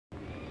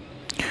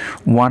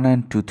1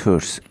 and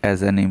 2/3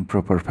 as an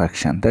improper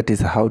fraction. That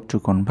is how to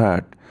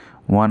convert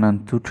 1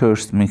 and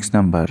 2/3 mixed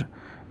number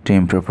to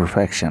improper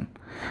fraction.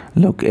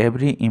 Look,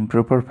 every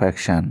improper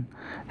fraction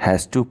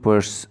has two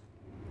parts.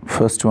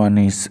 First one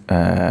is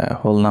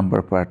whole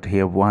number part,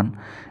 here 1,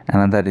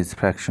 another is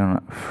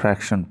fractional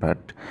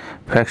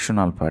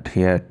part,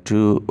 here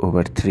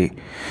 2/3.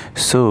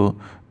 So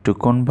to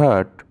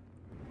convert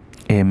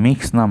a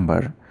mixed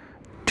number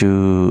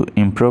to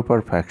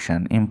improper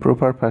fraction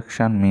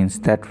means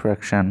that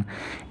fraction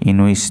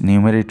in which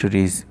numerator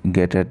is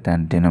greater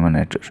than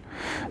denominator.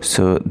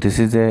 So this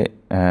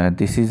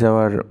is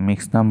our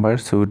mixed number,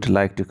 so we'd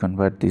like to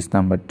convert this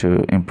number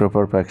to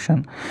improper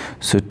fraction.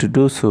 So to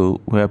do so,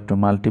 we have to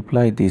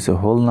multiply this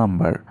whole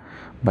number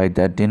by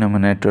the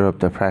denominator of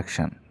the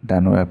fraction,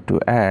 then we have to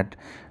add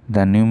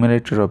the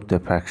numerator of the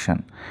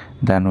fraction,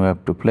 then we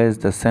have to place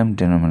the same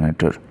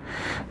denominator.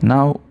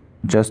 Now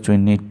just we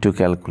need to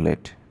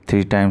calculate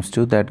 3 times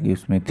 2, that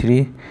gives me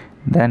 3,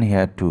 then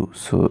here 2,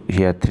 so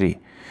here 3.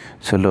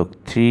 So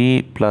look,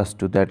 3 plus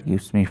 2, that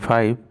gives me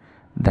 5,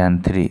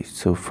 then 3,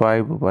 so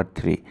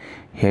 5/3.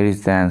 Here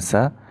is the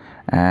answer.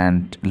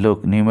 And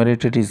look,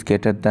 numerator is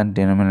greater than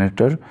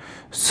denominator,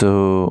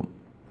 so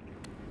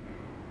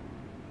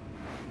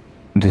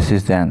this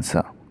is the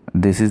answer.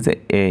 This is the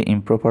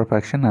improper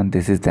fraction and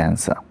this is the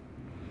answer.